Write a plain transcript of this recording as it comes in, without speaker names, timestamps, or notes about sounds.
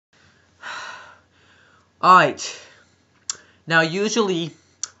Alright. Now, usually,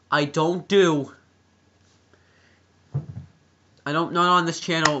 not on this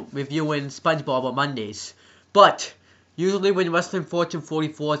channel reviewing SpongeBob on Mondays. But, usually when Wrestling Fortune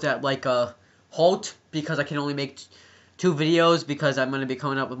 44 is at, like, a halt, because I can only make 2 videos, because I'm going to be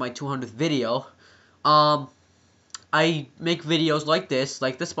coming up with my 200th video, I make videos like this,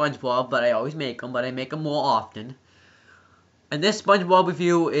 like the SpongeBob, but I always make them, but I make them more often. And this SpongeBob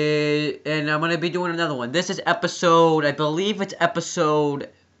review is, and I'm going to be doing another one. This is episode, I believe it's episode,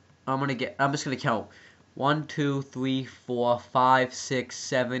 I'm just going to count. 1, 2, 3, 4, 5, 6,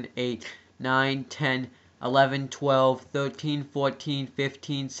 7, 8, 9, 10, 11, 12, 13, 14,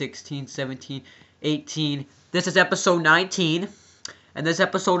 15, 16, 17, 18. This is episode 19. And this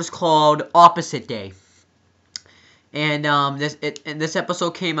episode is called Opposite Day. And this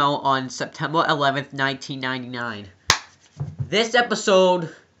episode came out on September 11th, 1999. This episode,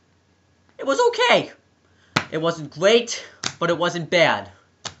 it was okay. It wasn't great, but it wasn't bad.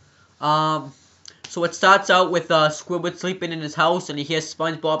 So it starts out with Squidward sleeping in his house, and he hears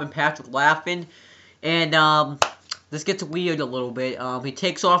SpongeBob and Patrick laughing. And this gets weird a little bit. He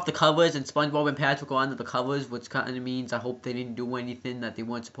takes off the covers, and SpongeBob and Patrick are under the covers, which kind of means I hope they didn't do anything that they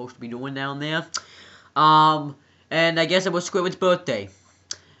weren't supposed to be doing down there. And I guess it was Squidward's birthday.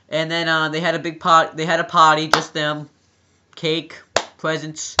 And then they had a big party. They had a party, just them. Cake,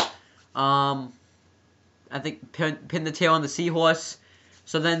 presents, I think pin the tail on the seahorse.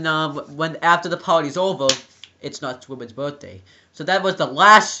 So then, after the party's over, it's not Squidward's birthday. So that was the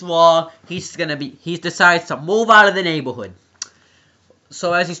last straw. He decides to move out of the neighborhood.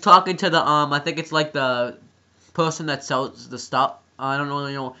 So as he's talking to the, I think it's like the person that sells the stuff. I don't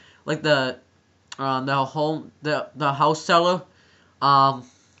know, like the house seller.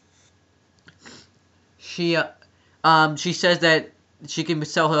 She says that she can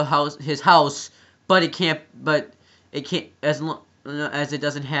sell his house, but it can't, as it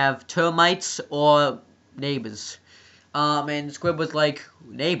doesn't have termites or neighbors. And Squidward's like,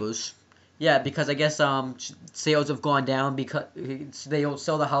 neighbors? Yeah, because I guess, sales have gone down because they don't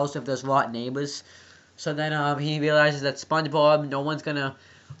sell the house if there's rotten neighbors. So then, he realizes that SpongeBob, no one's gonna,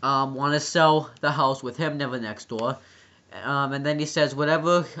 want to sell the house with him, never next door. And then he says,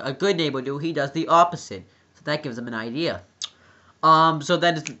 whatever a good neighbor do, he does the opposite. That gives him an idea. So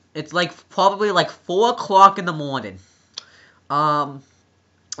then it's like probably like 4 o'clock in the morning. And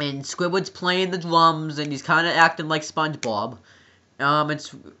Squidward's playing the drums, and he's kind of acting like SpongeBob. I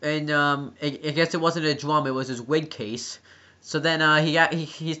guess it wasn't a drum; it was his wig case. So then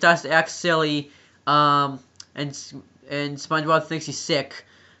he starts to act silly. And SpongeBob thinks he's sick.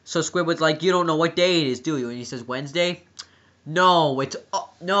 So Squidward's like, "You don't know what day it is, do you?" And he says, "Wednesday." No, it's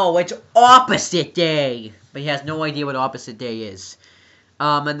opposite day. But he has no idea what opposite day is.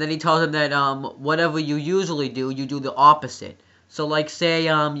 And then he tells him that whatever you usually do, you do the opposite. So like say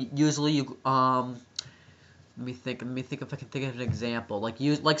usually you let me think if I can think of an example. Like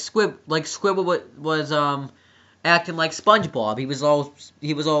Squidward was acting like SpongeBob. He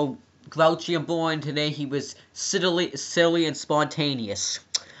was all grouchy and boring. Today he was silly and spontaneous.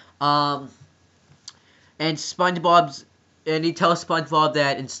 And he tells SpongeBob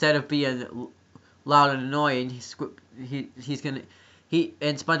that instead of being loud and annoying, and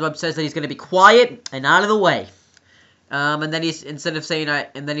SpongeBob says that he's gonna be quiet and out of the way. And then he was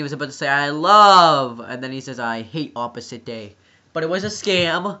about to say I love, and then he says I hate opposite day. But it was a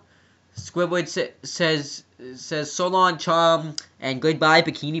scam. Squidward says so long charm and goodbye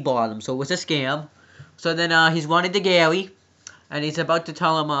bikini bottom. So it was a scam. So then he's running to Gary, and he's about to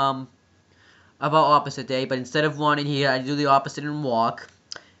tell him about opposite day, but instead of running, he had to do the opposite and walk.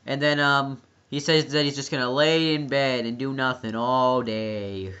 And then he says that he's just gonna lay in bed and do nothing all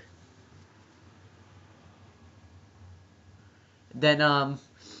day. Then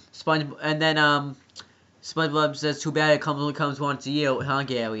SpongeBob says, "Too bad it only comes once a year, huh,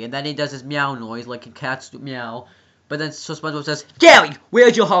 Gary?" And then he does his meow noise, like a cat's do meow. But then so SpongeBob says, "Gary,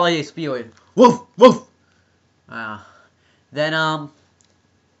 where's your holiday spirit? Woof woof." Then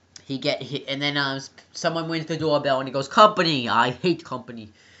someone rings the doorbell, and he goes, "Company, I hate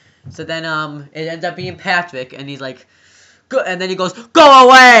company." So then it ends up being Patrick, and he's like, "Go," and then he goes, "Go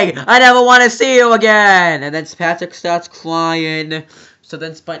away! I never want to see you again!" And then Patrick starts crying. So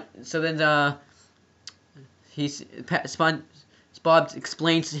then SpongeBob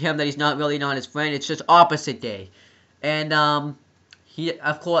explains to him that he's not his friend. It's just opposite day, and he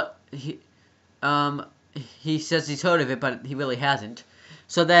says he's heard of it, but he really hasn't.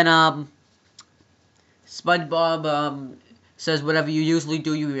 So then SpongeBob says whatever you usually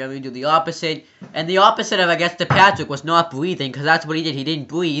do, you really do the opposite. And the opposite of, I guess, to Patrick was not breathing, because that's what he did. He didn't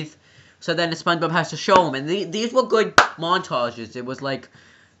breathe. So then SpongeBob has to show him, and these were good montages. It was like,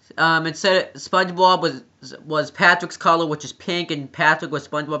 it said SpongeBob was Patrick's color, which is pink, and Patrick was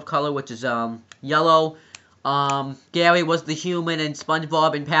SpongeBob's color, which is yellow. Gary was the human, and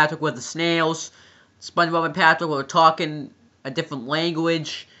SpongeBob and Patrick were the snails. SpongeBob and Patrick were talking a different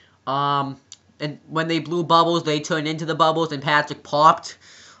language. And when they blew bubbles, they turned into the bubbles, and Patrick popped.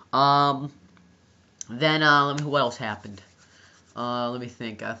 Then, what else happened? Let me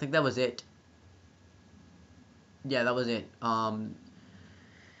think. I think that was it. Yeah, that was it.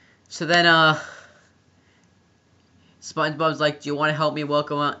 So then, SpongeBob's like, do you want to help me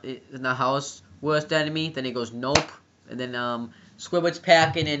work around in the house, worst enemy? Then he goes, nope. And then, Squidward's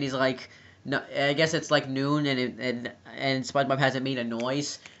packing, and he's like, no, I guess it's like noon, and SpongeBob hasn't made a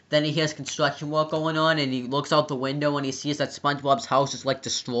noise. Then he hears construction work going on, and he looks out the window, and he sees that SpongeBob's house is, like,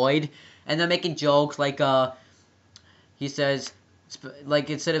 destroyed. And they're making jokes, like, he says, like,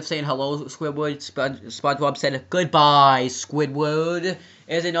 instead of saying hello, Squidward, SpongeBob said, goodbye, Squidward.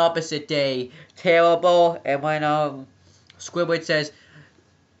 It's an opposite day. Terrible. And when, Squidward says,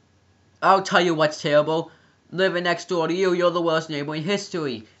 I'll tell you what's terrible. Living next door to you, you're the worst neighbor in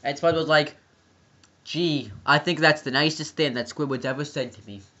history. And SpongeBob's like, gee, I think that's the nicest thing that Squidward's ever said to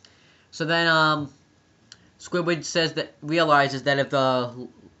me. So then, Squidward realizes that if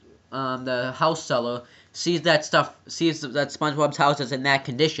the house seller sees that SpongeBob's house is in that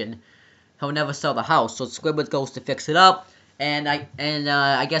condition, he'll never sell the house. So Squidward goes to fix it up, and I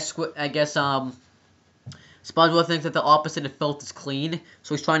guess SpongeBob thinks that the opposite of filth is clean,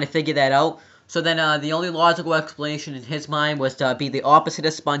 so he's trying to figure that out. So then, the only logical explanation in his mind was to be the opposite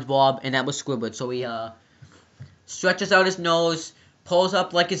of SpongeBob, and that was Squidward. So he stretches out his nose, pulls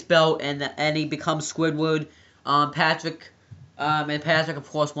up like his belt, and he becomes Squidward. Patrick, of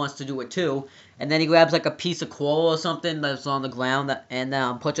course, wants to do it too. And then he grabs like a piece of coral or something that's on the ground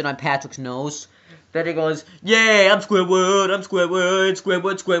and puts it on Patrick's nose. Then he goes, yeah, I'm Squidward,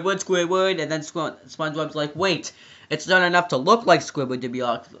 Squidward. And then SpongeBob's like, wait, it's not enough to look like Squidward to be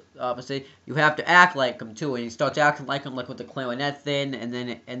opposite. You have to act like him too. And he starts acting like him, like with the clarinet thing. And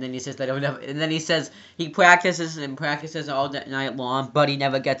then he says that he'll never. And then he says he practices all night long, but he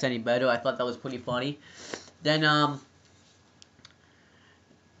never gets any better. I thought that was pretty funny. Then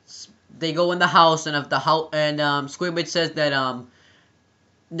they go in the house, and Squidward says that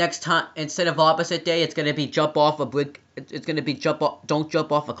next time, instead of opposite day, it's gonna be jump off a brick. It's gonna be don't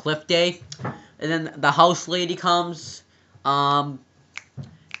jump off a cliff day. And then the house lady comes. When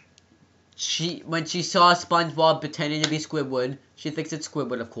she saw SpongeBob pretending to be Squidward, she thinks it's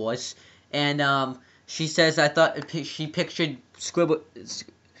Squidward, of course. And she says, I thought she pictured Squidward,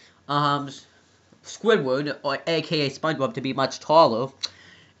 or aka SpongeBob, to be much taller.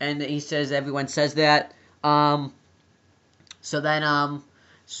 And he says everyone says that. So then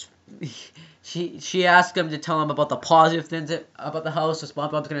she asked him to tell him about the positive things about the house. So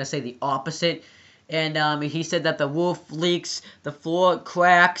SpongeBob's gonna say the opposite. And he said that the roof leaks, the floor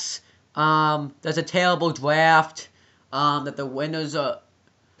cracks, there's a terrible draft, that the winters are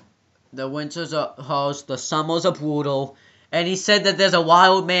harsh, the summers are brutal, and he said that there's a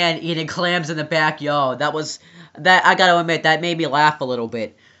wild man eating clams in the backyard. I gotta admit, that made me laugh a little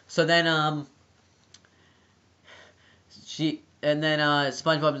bit. So then,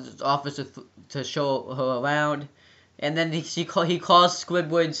 SpongeBob offers to show her around, and then he calls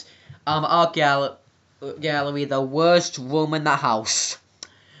Squidward's art gallery the worst room in the house.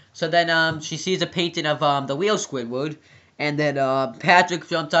 So then she sees a painting of the real Squidward, and then Patrick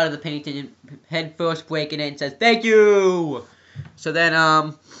jumps out of the painting and head first breaking it and says, "Thank you." So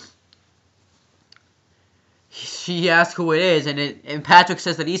then she asks who it is, and Patrick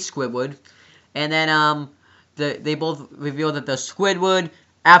says that he's Squidward, and then they both reveal that they're Squidward.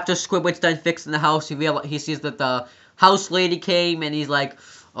 After Squidward's done fixing the house, he sees that the house lady came, and he's like,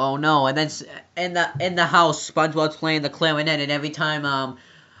 oh no. And then in the house, SpongeBob's playing the clarinet, and every time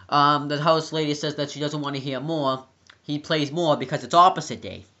the house lady says that she doesn't want to hear more, he plays more because it's opposite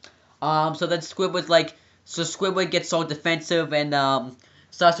day. So then Squidward gets so defensive and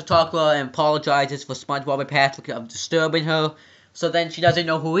starts to talk to her and apologizes for SpongeBob and Patrick of disturbing her. So then she doesn't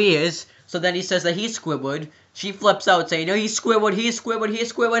know who he is. So then he says that he's Squidward. She flips out saying, no, he's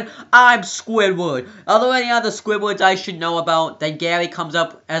Squidward, I'm Squidward. Are there any other Squidwards I should know about? Then Gary comes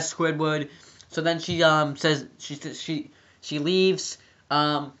up as Squidward. So then she says she leaves.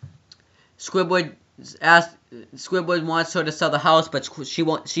 Squidward wants her to sell the house, but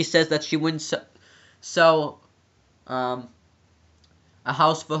she says that she wouldn't sell a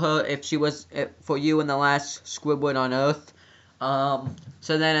house for her if she was for you and the last Squidward on Earth. So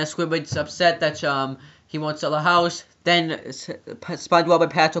then Squidward's upset that he won't sell a house. then SpongeBob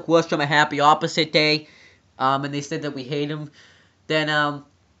and Patrick wish him a happy opposite day, and they said that we hate him. Then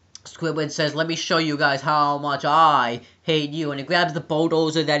Squidward says, "Let me show you guys how much I hate you," and he grabs the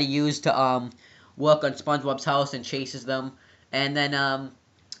bulldozer that he used to work on SpongeBob's house and chases them. And then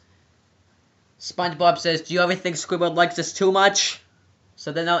SpongeBob says, "Do you ever think Squidward likes us too much?"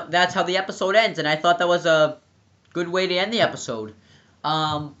 So then that's how the episode ends, and I thought that was a good way to end the episode.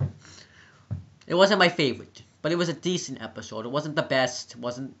 It wasn't my favorite, but it was a decent episode. It wasn't the best, it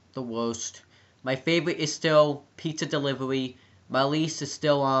wasn't the worst. My favorite is still Pizza Delivery. My least is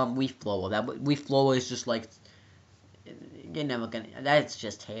still Leaf Blower. That Leaf Blower is just like, you're never gonna. That was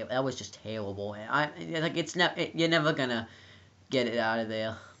just terrible. You're never gonna get it out of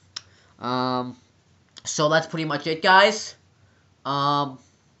there. So that's pretty much it, guys. I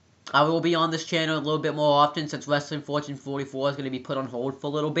will be on this channel a little bit more often since Wrestling Fortune 44 is going to be put on hold for a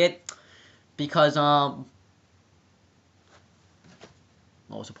little bit. Because, I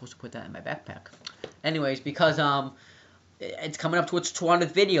was supposed to put that in my backpack. Anyways, because, it's coming up to its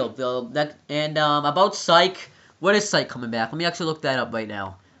 200th video. About Psych, when is Psych coming back? Let me actually look that up right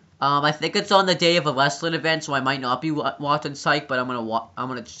now. I think it's on the day of a wrestling event, so I might not be watching Psych, but I'm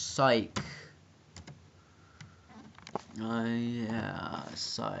gonna Psych. Yeah,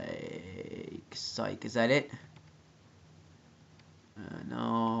 Psych, is that it?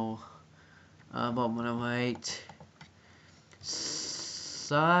 No. I'm gonna write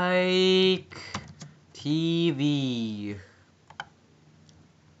Psych TV. I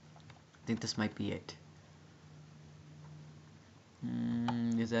think this might be it.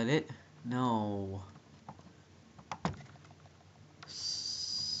 Is that it? No.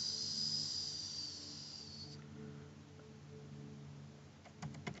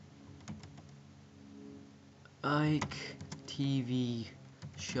 Psych TV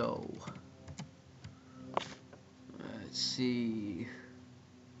show. Let's see.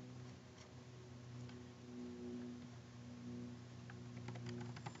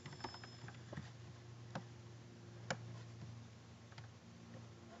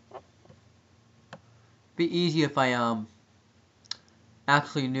 Be easy if I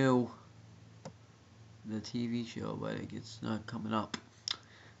actually knew the TV show, but it's not coming up.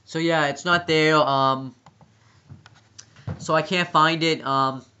 So yeah, it's not there. So I can't find it.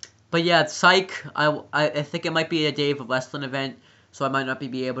 But yeah, Psych. I think it might be a day of a wrestling event, so I might not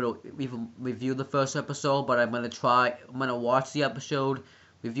be able to even review the first episode. But I'm gonna watch the episode,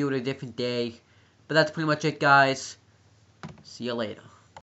 review it a different day. But that's pretty much it, guys. See you later.